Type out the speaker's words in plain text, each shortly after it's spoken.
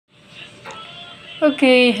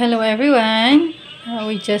Okay, hello everyone.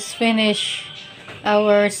 We just finished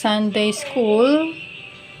our Sunday school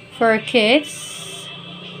for kids,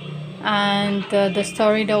 and the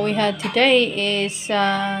story that we had today is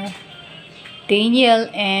Daniel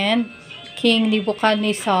and King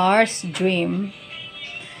Nebuchadnezzar's dream.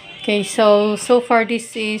 Okay, so far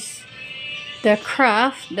this is the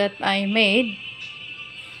craft that I made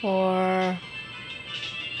for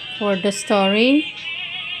the story.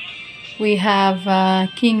 We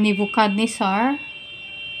have King Nebuchadnezzar,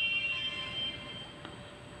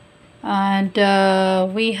 and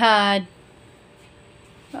we had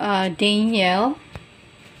Daniel.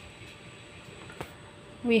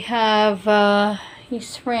 We have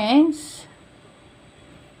his friends,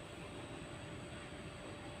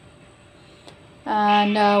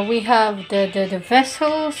 and we have the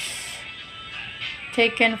vessels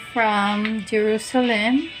taken from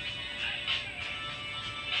Jerusalem,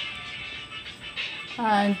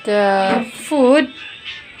 and food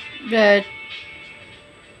that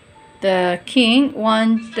the king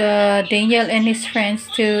wants Daniel and his friends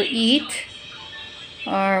to eat,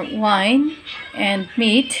 or wine and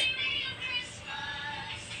meat,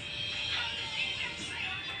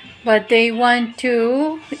 but they want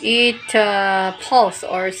to eat pulse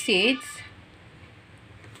or seeds.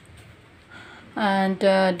 And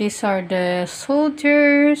these are the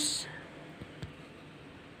soldiers,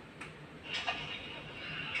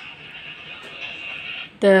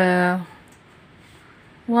 the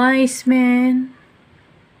wise men,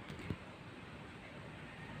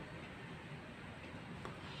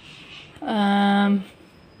 and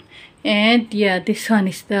yeah, this one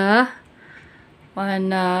is the one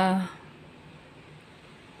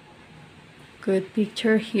good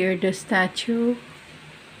picture here, the statue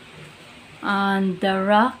on the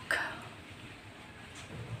rock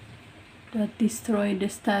that destroyed the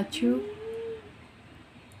statue.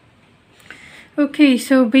 Okay,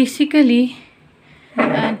 so basically,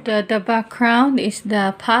 and the background is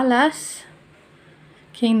the palace,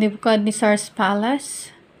 King Nebuchadnezzar's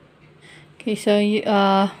palace. Okay, so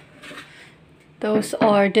those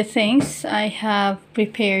are the things I have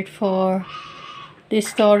prepared for this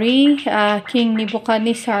story, King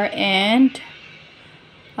Nebuchadnezzar and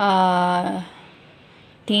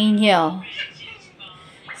Daniel.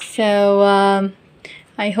 So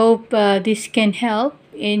I hope this can help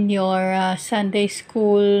in your Sunday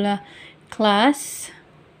school class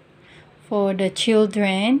for the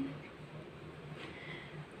children.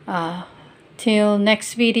 Till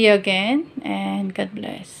next video again, and God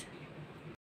bless.